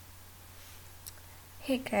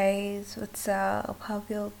Hey guys, what's up? How have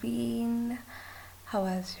you been? How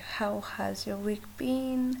has your week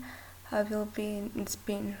been? How have you been? It's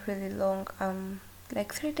been really long.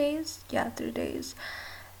 Like 3 days. Yeah, 3 days.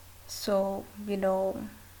 So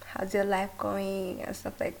how's your life going and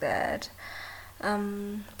stuff like that.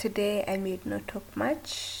 Today I may not talk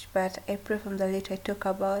much, but I pray from the little I talk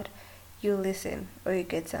about, you listen or you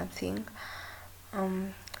get something.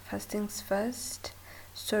 Um, First things first.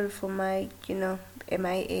 Sorry for my,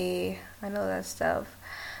 MIA and all that stuff.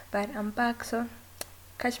 But I'm back, so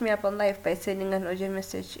catch me up on live by sending an audio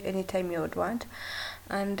message anytime you would want.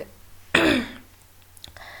 And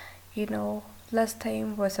you know, last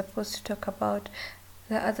time we were supposed to talk about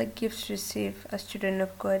the other gifts received as children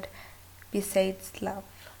of God besides love.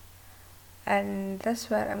 And that's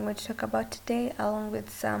what I'm going to talk about today, along with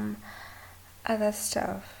some other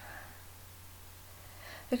stuff.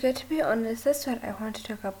 Okay, to be honest, that's what I want to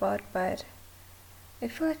talk about, but I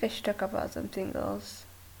feel like I should talk about something else.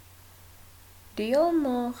 Do y'all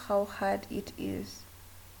know how hard it is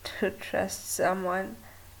to trust someone?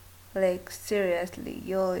 Like, seriously,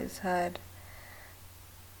 y'all is hard.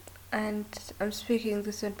 And I'm speaking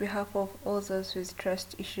this on behalf of all those with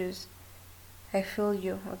trust issues. I feel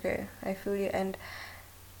you, okay? I feel you, and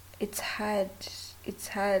it's hard. It's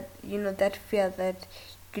hard, that fear that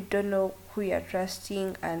you don't know who you're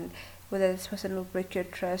trusting and whether this person will break your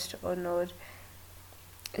trust or not.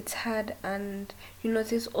 It's hard, and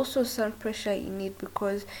there's also some pressure in it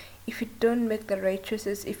because if you don't make the right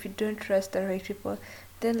choices, if you don't trust the right people,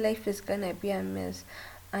 then life is gonna be a mess.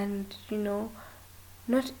 And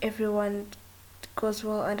not everyone goes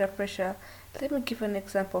well under pressure. Let me give an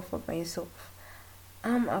example for myself.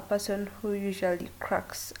 I'm a person who usually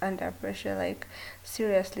cracks under pressure, like,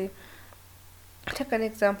 seriously. Take an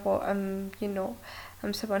example. I'm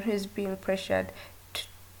someone who is being pressured to,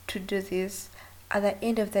 to do this. At the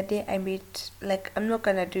end of the day, like, I'm not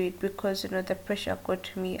gonna do it because the pressure got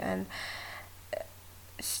to me, and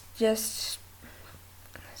it's just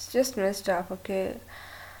it's just messed up, okay?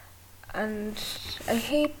 And I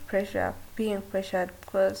hate pressure, being pressured,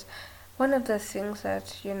 because one of the things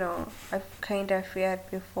that I've kind of feared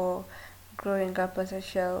before growing up as a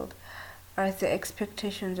child are the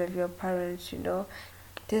expectations of your parents.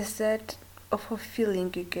 There's that awful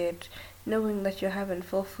feeling you get knowing that you haven't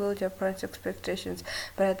fulfilled your parents' expectations,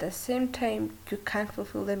 but at the same time you can't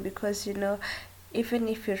fulfill them because even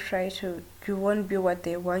if you try to, you won't be what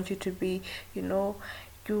they want you to be. You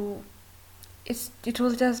it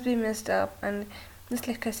will just be messed up. And just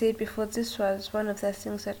like I said before, this was one of the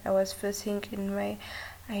things that I was facing in my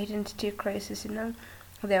identity crisis.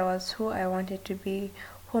 There was who I wanted to be,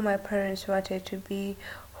 who my parents wanted to be,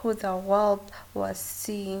 who the world was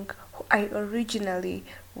seeing, who I originally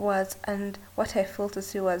was, and what I felt to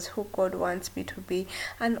see was who God wants me to be.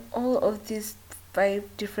 And all of these five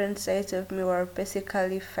different sides of me were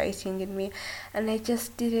basically fighting in me, and I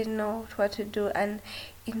just didn't know what to do. And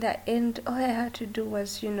in the end, all I had to do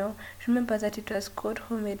was remember that it was God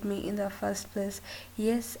who made me in the first place.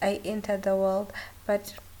 Yes, I entered the world,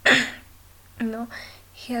 but you know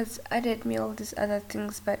he has added me all these other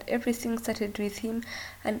things, but everything started with him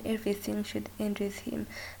and everything should end with him.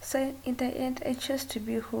 So in the end, I chose to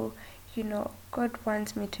be who God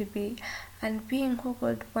wants me to be. And being who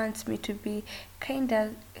God wants me to be kind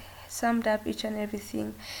of summed up each and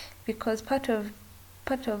everything, because part of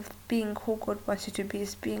being who God wants you to be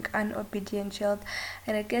is being an obedient child.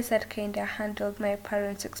 And I guess that kind of handled my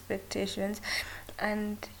parents' expectations.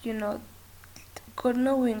 And God,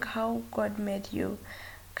 knowing how God made you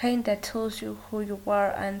kind of tells you who you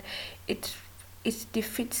are, and it it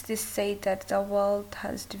defeats this side that the world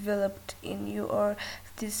has developed in you, or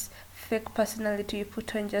this fake personality you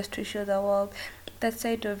put on just to show the world. That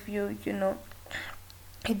side of you,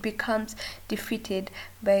 it becomes defeated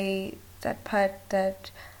by that part,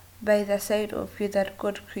 that by the side of you that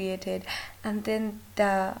God created. And then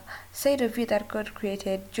the side of you that God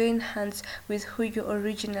created join hands with who you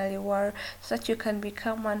originally were, so that you can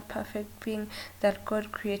become one perfect being that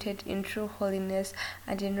God created in true holiness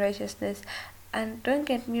and in righteousness. And don't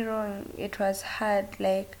get me wrong, it was hard,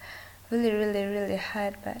 like really, really, really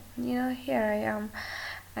hard, but here I am,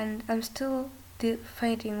 and I'm still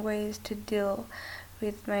finding ways to deal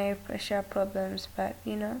with my pressure problems. But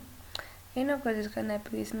I know God is gonna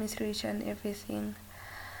be with me through each and everything.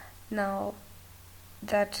 Now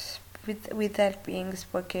that with that being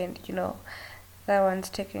spoken, that one's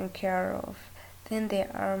taken care of. Then there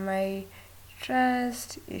are my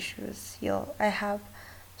trust issues. I have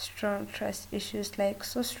strong trust issues, like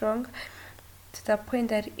so strong to the point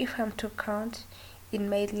that if I'm to count in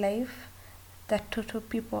my life the total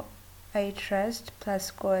people I trust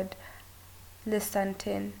plus God, less than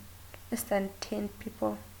 10. Less than 10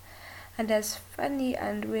 people. And as funny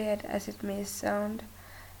and weird as it may sound,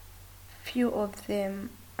 few of them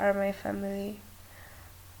are my family.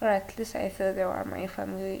 Or at least I thought they were my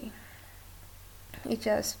family. It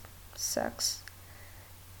just sucks.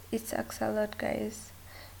 It sucks a lot, guys.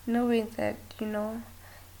 Knowing that,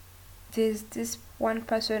 there's this one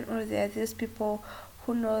person or there are these people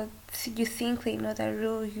who know, you think they know the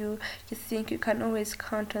real you. You think you can always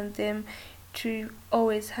count on them to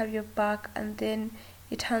always have your back, and then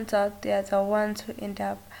it turns out they are the ones who end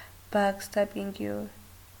up backstabbing you.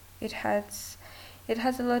 It hurts. It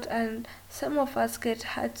hurts a lot, and some of us get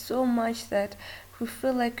hurt so much that we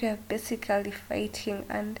feel like we are basically fighting,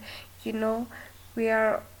 and we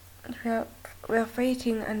are we are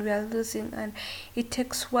fighting and we are losing, and it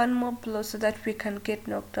takes one more blow so that we can get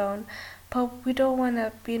knocked down. But we don't want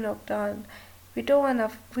to be knocked down. We don't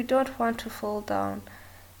want to fall down.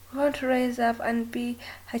 We want to rise up and be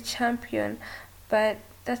a champion, but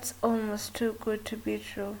that's almost too good to be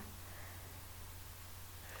true.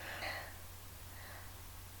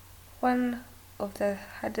 One of the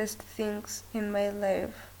hardest things in my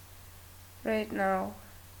life right now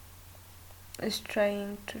is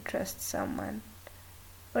trying to trust someone.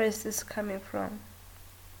 Where is this coming from?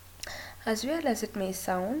 As weird as it may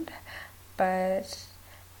sound, but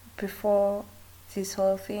before this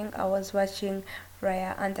whole thing, I was watching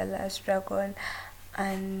Raya and the Last Dragon,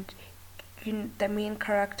 and the main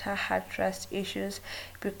character had trust issues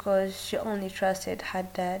because she only trusted her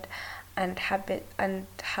dad and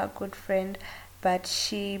her good friend, but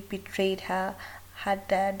she betrayed her. Her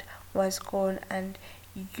dad was gone, and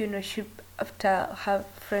she, after her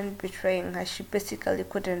friend betraying her, she basically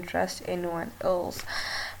couldn't trust anyone else,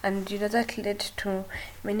 and that led to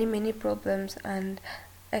many problems. And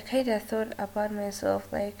I kind of thought about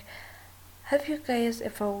myself, like, have you guys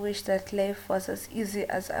ever wished that life was as easy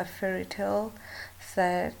as a fairy tale,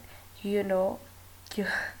 that you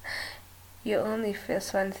you only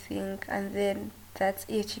face one thing and then that's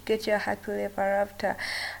it, you get your happy ever after?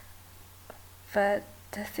 But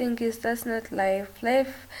the thing is, that's not life.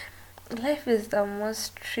 Life is the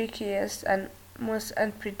most trickiest and most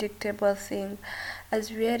unpredictable thing,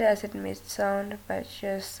 as weird as it may sound, but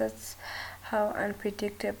just that's how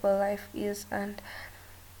unpredictable life is. And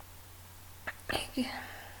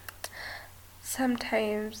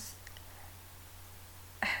sometimes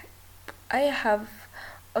I have,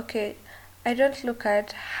 okay, I don't look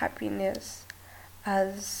at happiness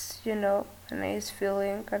as a nice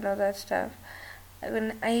feeling and all that stuff.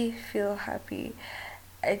 When I feel happy,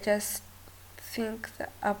 I just think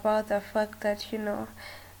about the fact that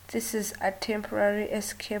this is a temporary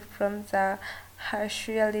escape from the harsh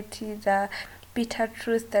reality, the bitter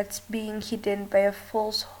truth that's being hidden by a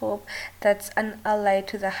false hope that's an ally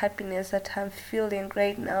to the happiness that I'm feeling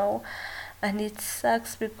right now. And it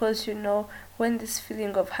sucks because when this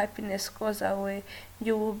feeling of happiness goes away,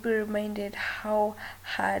 you will be reminded how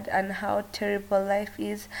hard and how terrible life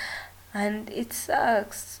is. And it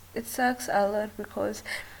sucks a lot, because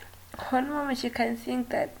one moment you can think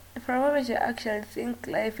that, for a moment you actually think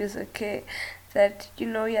life is okay, that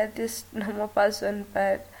you're this normal person,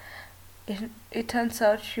 but it turns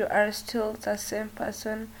out you are still the same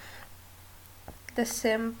person, the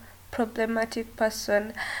same problematic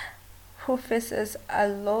person who faces a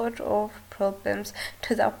lot of problems,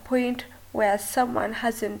 to the point where someone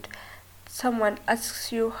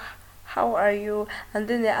asks you, how are you? And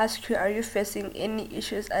then they ask you, are you facing any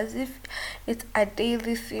issues? As if it's a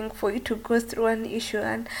daily thing for you to go through an issue.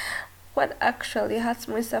 And what actually hurts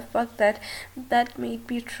me is the fact that that may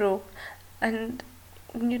be true. And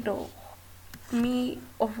me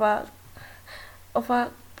over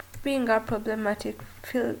being a problematic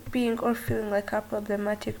feeling like a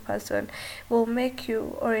problematic person will make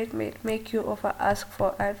you, or it may make you over ask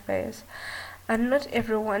for advice. And not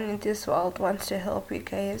everyone in this world wants to help you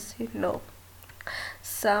guys.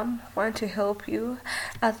 Some want to help you,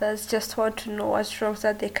 others just want to know what's wrong so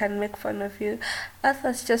that they can make fun of you,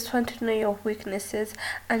 others just want to know your weaknesses,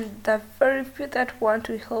 and the very few that want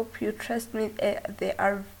to help you, trust me, they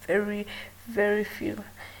are very, very few.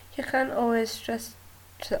 You can't always trust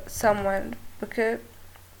someone, because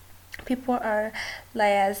people are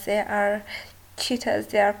liars, they are cheaters,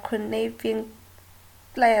 they are conniving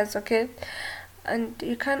liars, okay? And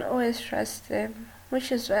you can't always trust them,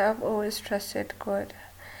 which is why I've always trusted God.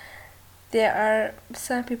 There are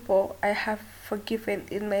some people I have forgiven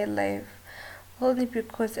in my life only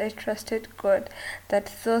because I trusted God,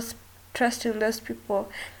 that trusting those people,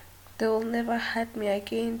 they will never hurt me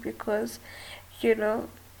again, because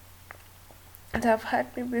that have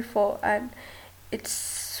hurt me before, and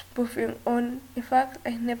it's moving on. In fact,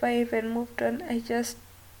 I never even moved on. I just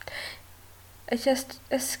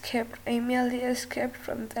escaped. I merely escaped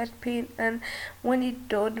from that pain, and when it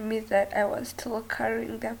dawned me that I was still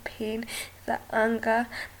carrying the pain, the anger,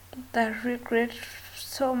 the regret,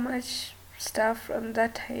 so much stuff from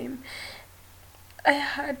that time, I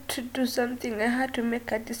had to do something. I had to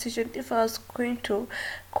make a decision if I was going to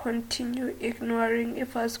continue ignoring,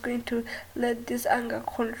 if I was going to let this anger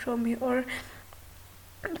control me, or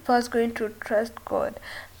if I was going to trust God.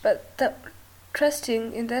 But the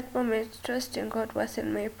trusting in that moment, trusting God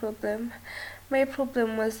wasn't my problem. My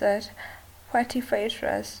problem was that what if I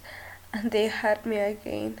trust and they hurt me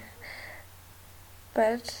again?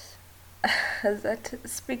 But as that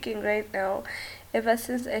speaking right now, ever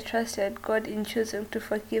since I trusted God in choosing to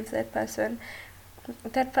forgive that person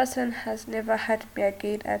has never hurt me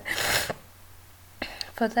again, and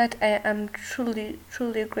for that I am truly,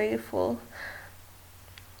 truly grateful.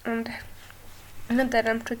 And not that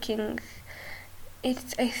I'm talking, I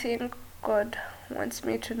think God wants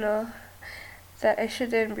me to know that I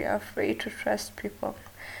shouldn't be afraid to trust people.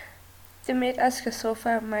 They might ask yourself,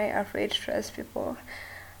 why am I afraid to trust people?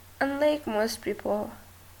 Unlike most people,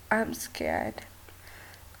 I'm scared.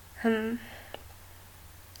 I'm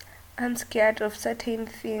scared of certain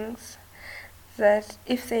things that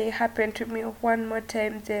if they happen to me one more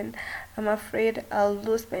time, then I'm afraid I'll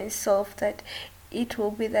lose myself, that it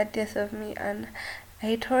will be the death of me, and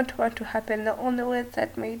I don't want to happen. The only way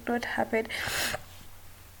that might not happen,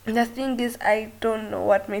 the thing is, I don't know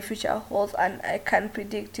what my future holds and I can't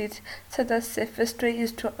predict it. So the safest way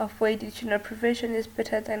is to avoid it. Prevention is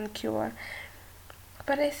better than cure.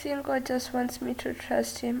 But I think God just wants me to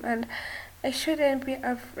trust Him, and I shouldn't be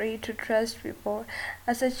afraid to trust people.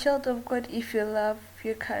 As a child of God, if you love,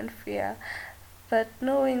 you can't fear. But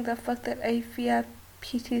knowing the fact that I fear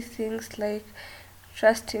petty things like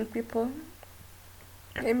trusting people,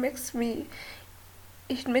 it makes me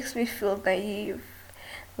feel naive,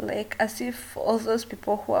 like as if all those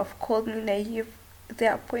people who have called me naive,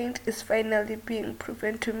 their point is finally being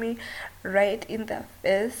proven to me right in the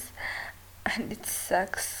face, and it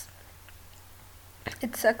sucks.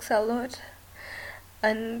 It sucks a lot.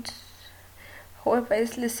 And whoever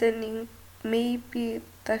is listening, maybe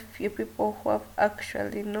the few people who have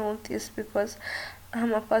actually known this, because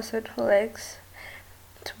I'm a person who likes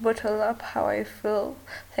to bottle up how I feel.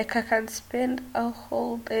 Like I can spend a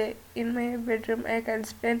whole day in my bedroom, I can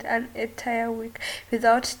spend an entire week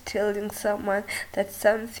without telling someone that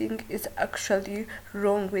something is actually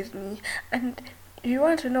wrong with me. And you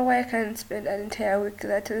want to know why I can spend an entire week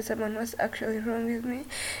without telling someone what's actually wrong with me?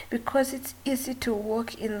 Because it's easy to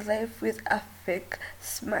walk in life with a fake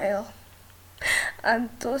smile.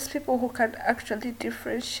 And those people who can actually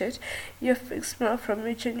differentiate your fake smile from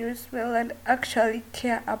your genuine smile and actually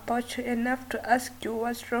care about you enough to ask you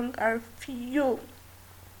what's wrong are few.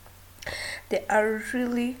 They are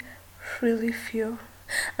really, really few.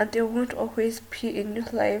 And they won't always be in your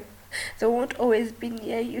life. They won't always be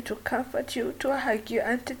near you to comfort you, to hug you,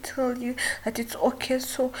 and to tell you that it's okay.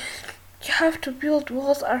 So you have to build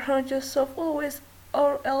walls around yourself always,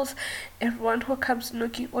 or else everyone who comes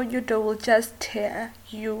knocking on your door will just tear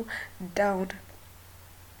you down.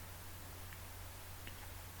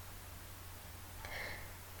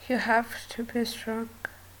 You have to be strong,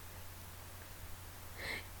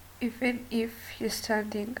 even if you're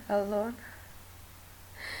standing alone,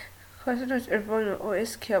 because not everyone will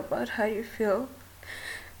always care about how you feel.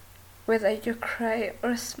 Whether you cry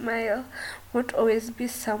or smile won't always be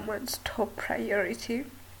someone's top priority.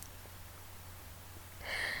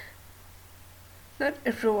 Not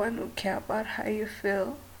everyone will care about how you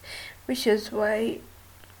feel, which is why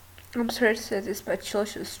I'm sorry to say this, but you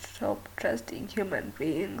should stop trusting human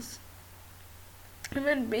beings.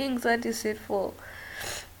 Human beings are deceitful,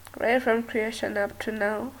 right from creation up to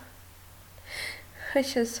now.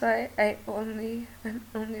 Which is why I only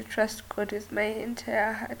trust God with my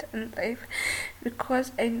entire heart and life,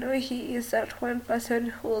 because I know He is that one person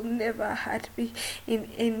who will never hurt me in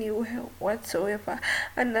any way whatsoever.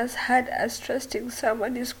 And as hard as trusting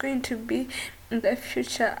someone is going to be in the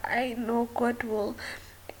future, I know God will.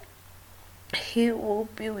 He will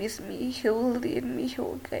be with me. He will lead me. He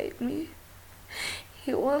will guide me.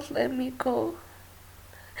 He won't let me go.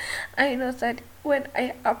 I know that when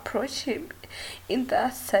I approach Him in the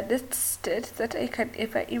saddest state that I can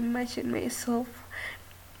ever imagine myself,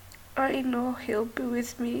 I know He'll be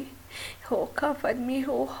with me. He'll comfort me.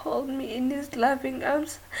 He'll hold me in His loving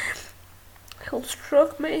arms. He'll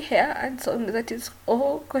stroke my hair and tell me that it's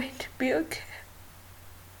all going to be okay.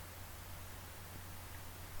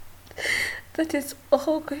 that it's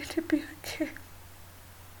all going to be okay.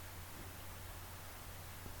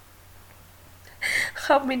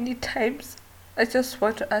 How many times, I just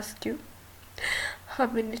want to ask you, how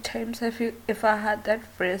many times have you ever heard that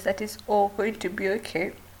phrase that it's all going to be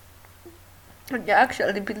okay? And you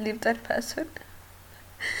actually believe that person?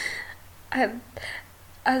 And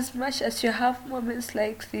as much as you have moments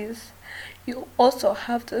like this, you also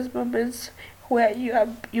have those moments where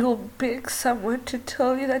you beg someone to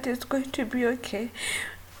tell you that it's going to be okay.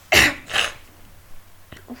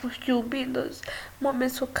 You'll be in those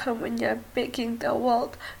moments will come when you're begging the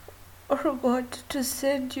world or God to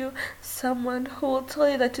send you someone who will tell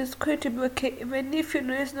you that it's going to be okay, even if you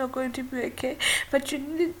know it's not going to be okay. But you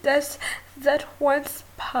need that one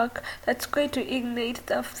spark that's going to ignite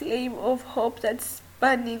the flame of hope that's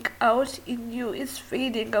burning out in you. It's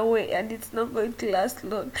fading away and it's not going to last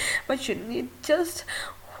long. But you need just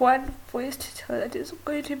one voice to tell you that it's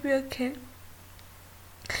going to be okay.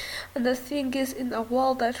 And the thing is, in the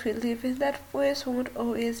world that we live in, that voice won't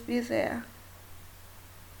always be there.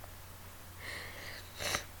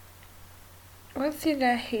 One thing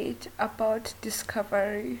I hate about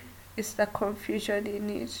discovery is the confusion in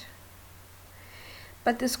it.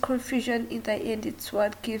 But this confusion in the end, it's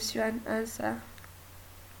what gives you an answer.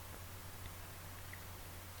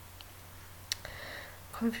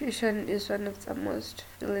 Confusion is one of the most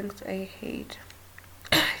feelings I hate.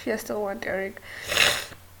 If you're still wondering,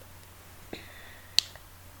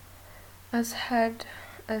 as hard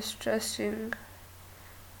as trusting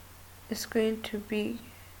is going to be,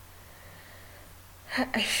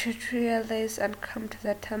 I should realize and come to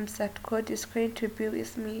the terms that God is going to be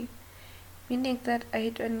with me, meaning that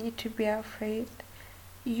I don't need to be afraid.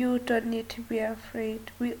 You don't need to be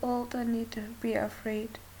afraid. We all don't need to be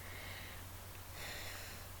afraid.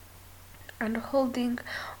 And holding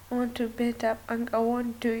on to better anger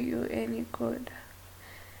won't do you any good.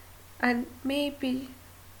 And maybe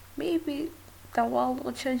the world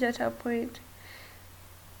will change at a point.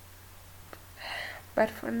 But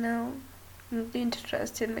for now, I'm going to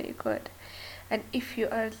trust in my God. And if you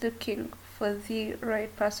are looking for the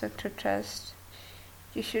right person to trust,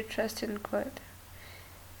 you should trust in God.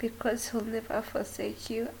 Because He'll never forsake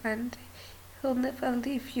you and He'll never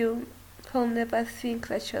leave you. He'll never think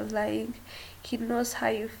that you're lying. He knows how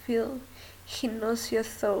you feel. He knows your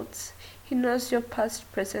thoughts. He knows your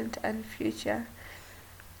past, present, and future.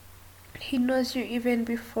 He knows you even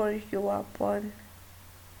before you were born.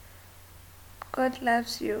 God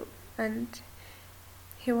loves you and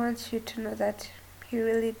He wants you to know that He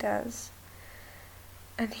really does.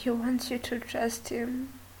 And He wants you to trust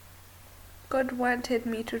Him. God wanted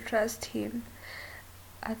me to trust Him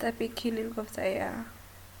at the beginning of the year.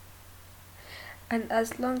 And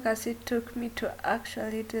as long as it took me to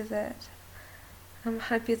actually do that, I'm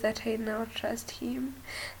happy that I now trust Him,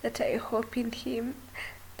 that I hope in Him,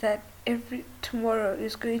 that every tomorrow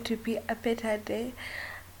is going to be a better day.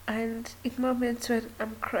 And in moments when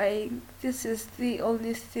I'm crying, this is the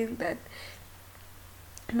only thing that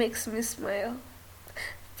makes me smile.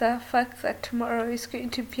 The fact that tomorrow is going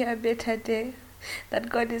to be a better day, that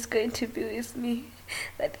God is going to be with me,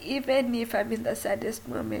 that even if I'm in the saddest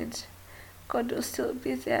moment, God will still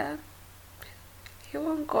be there. He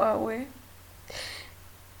won't go away.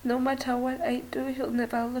 No matter what I do, He'll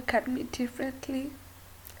never look at me differently.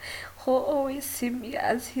 He'll always see me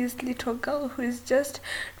as his little girl who is just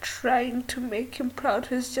trying to make him proud,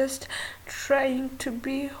 who's just trying to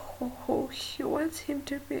be who he wants him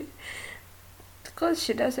to be. Because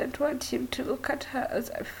she doesn't want him to look at her as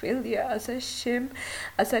a failure, as a shame,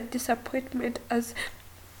 as a disappointment, as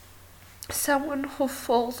someone who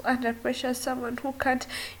falls under pressure, someone who can't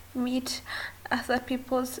meet other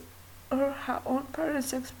people's or her own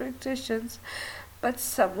parents' expectations, but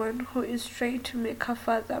someone who is trying to make her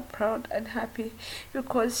father proud and happy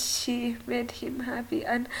because she made him happy.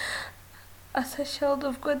 And as a child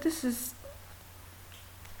of God, this is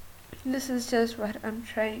just what I'm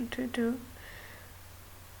trying to do.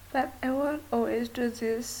 But I won't always do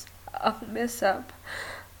this. I'll mess up.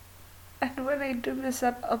 And when I do mess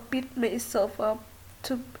up, I'll beat myself up.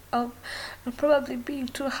 I'm probably being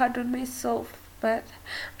too hard on myself.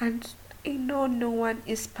 And I know no one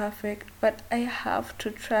is perfect, but I have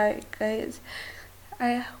to try, guys.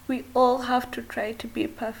 We all have to try to be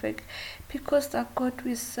perfect, because the God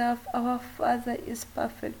we serve, our Father, is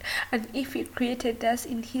perfect. And if He created us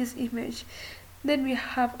in His image, then we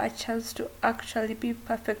have a chance to actually be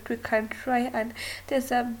perfect. We can try, and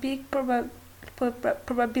there's a big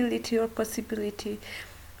probability or possibility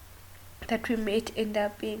that we may end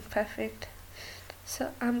up being perfect.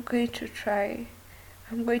 So I'm going to try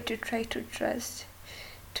to trust,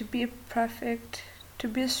 to be perfect, to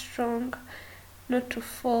be strong, not to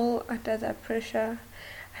fall under the pressure.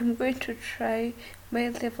 I'm going to try my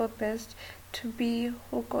level best to be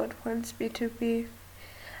who God wants me to be.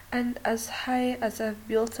 And as high as I've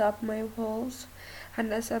built up my walls,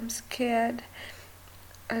 and as I'm scared,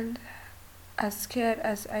 and as scared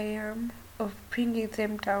as I am of bringing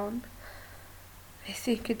them down, I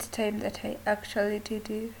think it's time that I actually did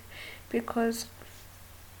it. Because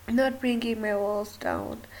not bringing my walls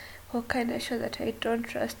down will kind of show that I don't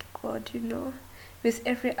trust God, with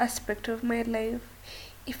every aspect of my life.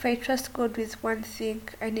 If I trust God with one thing,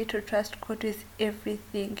 I need to trust God with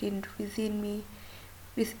everything within me,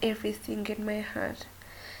 with everything in my heart.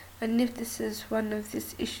 And if this is one of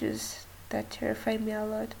these issues that terrify me a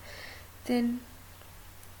lot, then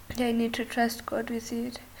I need to trust God with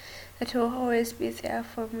it, that He will always be there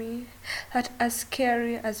for me. That as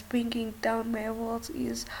scary as bringing down my walls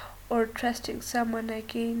is, or trusting someone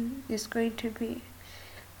again is going to be,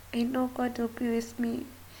 I know God will be with me.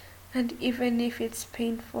 And even if it's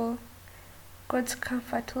painful, God's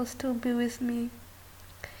comfort will still be with me,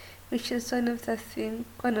 which is one of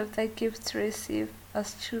the gifts we receive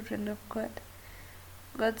as children of God.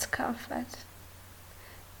 God's comfort.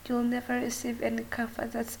 You'll never receive any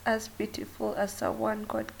comfort that's as beautiful as the one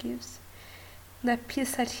God gives. The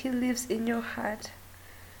peace that He lives in your heart,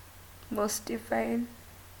 most divine.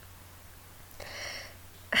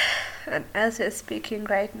 And as we're speaking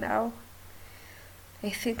right now, I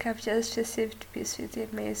think I've just received peace within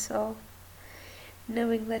my soul,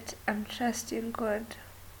 knowing that I'm trusting God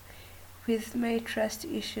with my trust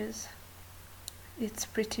issues. It's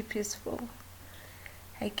pretty peaceful.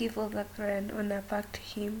 I give all the glory and honor back to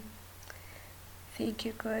Him. Thank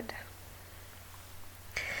you, God.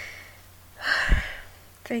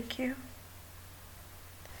 Thank you.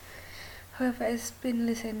 Whoever has been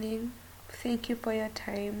listening, thank you for your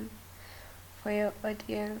time, for your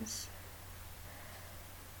audience.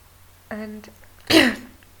 And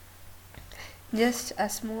just a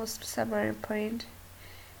small summary point,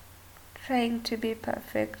 trying to be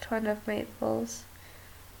perfect, one of my goals,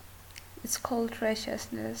 it's called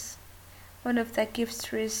righteousness, one of the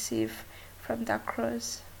gifts we receive from the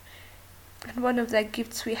cross, and one of the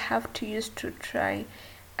gifts we have to use to try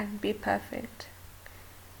and be perfect.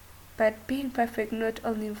 But being perfect not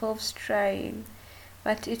only involves trying,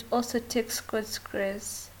 but it also takes God's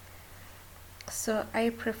grace. So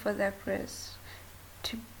I pray for that grace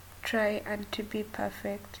to try and to be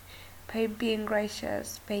perfect, by being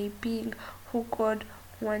righteous, by being who God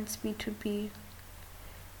wants me to be,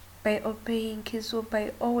 by obeying His will,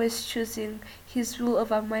 by always choosing His will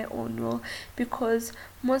over my own will. Because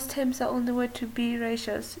most times the only way to be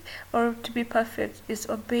righteous or to be perfect is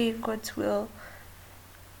obeying God's will.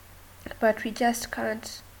 But we just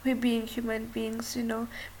can't. We being human beings,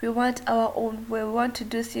 we want our own way. We want to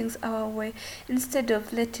do things our way instead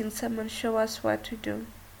of letting someone show us what to do.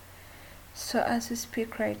 So as we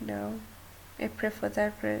speak right now, I pray for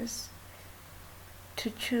that grace to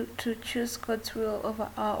choose God's will over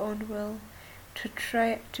our own will, to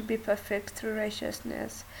try to be perfect through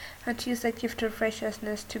righteousness, and to use the gift of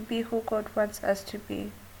righteousness to be who God wants us to be.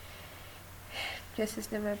 In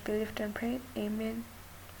Jesus' name I believed and prayed. Amen.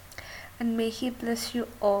 And may He bless you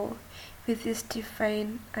all with this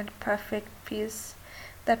divine and perfect peace,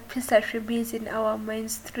 the peace that remains in our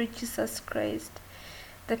minds through Jesus Christ,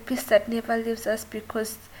 the peace that never leaves us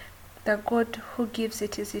because the God who gives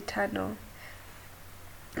it is eternal,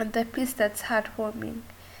 and the peace that's heartwarming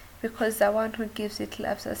because the one who gives it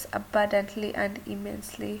loves us abundantly and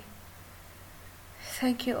immensely.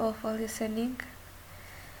 Thank you all for listening,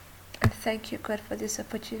 and thank you, God, for this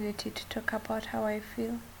opportunity to talk about how I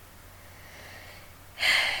feel.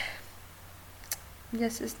 In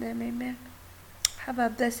Jesus' name, amen. Have a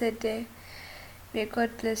blessed day. May God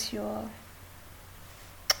bless you all.